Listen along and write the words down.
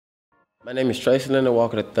My name is Tracy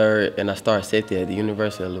Walker III, and I started safety at the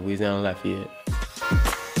University of Louisiana, Lafayette.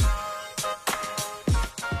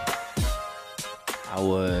 I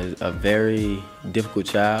was a very difficult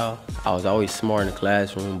child. I was always smart in the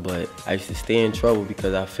classroom, but I used to stay in trouble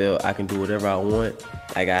because I felt I can do whatever I want.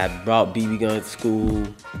 Like I brought BB guns to school,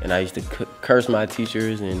 and I used to curse my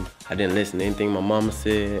teachers, and I didn't listen to anything my mama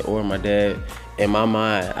said or my dad. In my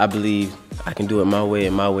mind, I believed I can do it my way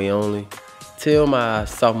and my way only. Till my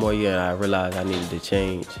sophomore year, I realized I needed to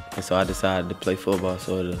change. And so I decided to play football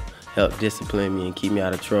so to help discipline me and keep me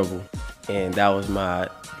out of trouble. And that was my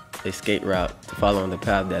escape route to follow on the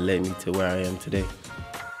path that led me to where I am today.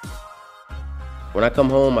 When I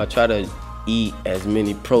come home, I try to eat as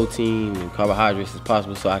many protein and carbohydrates as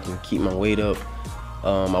possible so I can keep my weight up.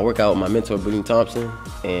 I work out with my mentor, Blount,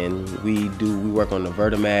 and we work on the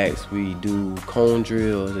Vertimax, we do cone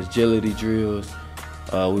drills, agility drills.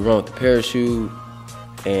 We run with the parachute,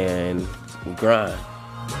 and we grind.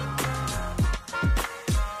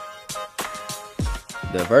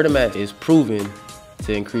 The Vertimax is proven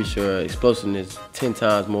to increase your explosiveness 10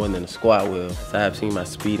 times more than a squat will. So I have seen my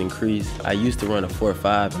speed increase. I used to run a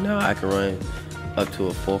 4.5, and now I can run up to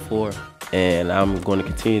a 4.4. And I'm going to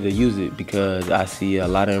continue to use it because I see a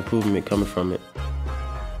lot of improvement coming from it.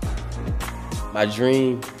 My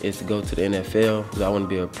dream is to go to the NFL because I want to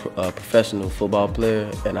be a professional football player,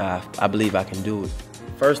 and I believe I can do it.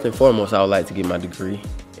 First and foremost, I would like to get my degree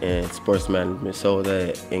in sports management so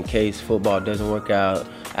that in case football doesn't work out,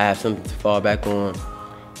 I have something to fall back on,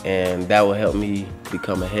 and that will help me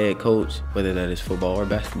become a head coach, whether that is football or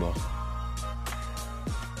basketball.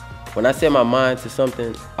 When I set my mind to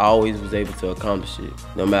something, I always was able to accomplish it.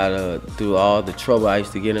 No matter through all the trouble I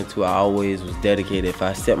used to get into, I always was dedicated. If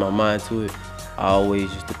I set my mind to it, I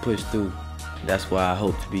always used to push through. That's why I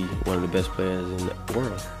hope to be one of the best players in the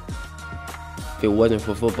world. If it wasn't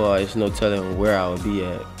for football, there's no telling where I would be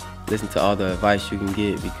at. Listen to all the advice you can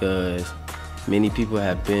get because many people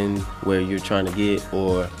have been where you're trying to get,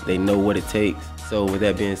 or they know what it takes. So with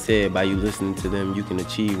that being said, by you listening to them, you can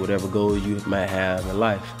achieve whatever goals you might have in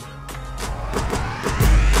life.